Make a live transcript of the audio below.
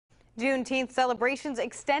Juneteenth celebrations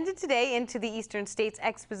extended today into the Eastern States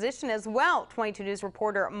Exposition as well. 22 News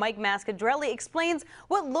reporter Mike Mascadrelli explains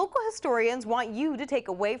what local historians want you to take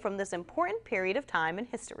away from this important period of time in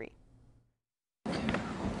history.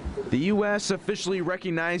 The U.S. officially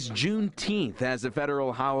recognized Juneteenth as a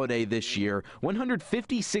federal holiday this year,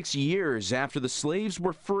 156 years after the slaves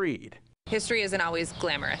were freed. History isn't always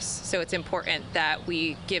glamorous, so it's important that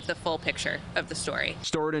we give the full picture of the story.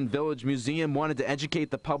 Storrowton Village Museum wanted to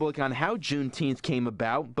educate the public on how Juneteenth came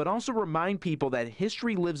about, but also remind people that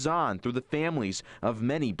history lives on through the families of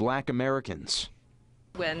many Black Americans.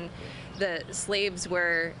 When the slaves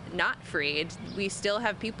were not freed, we still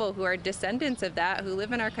have people who are descendants of that who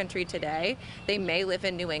live in our country today. They may live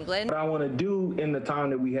in New England. What I want to do in the time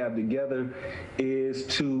that we have together is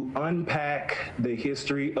to unpack the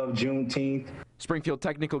history of Juneteenth. Springfield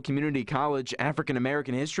Technical Community College African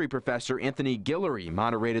American history professor Anthony Guillory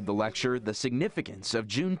moderated the lecture, The Significance of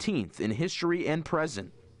Juneteenth in History and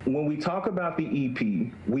Present. When we talk about the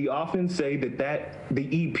EP, we often say that the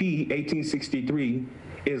EP, 1863,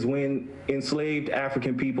 is when enslaved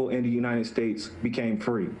African people in the United States became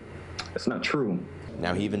free. That's not true.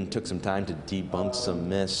 Now, he even took some time to debunk some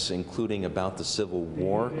myths, including about the Civil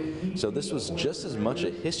War. So this was just as much a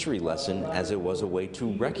history lesson as it was a way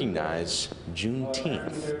to recognize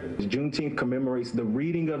Juneteenth. Juneteenth commemorates the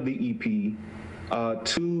reading of the EP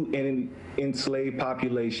to an enslaved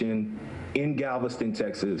population in Galveston,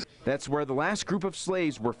 Texas. That's where the last group of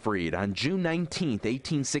slaves were freed on June 19,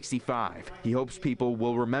 1865. He hopes people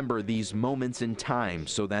will remember these moments in time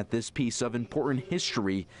so that this piece of important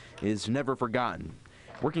history is never forgotten.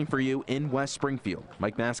 Working for you in West Springfield,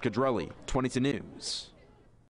 Mike Mascadrelli, 22 News.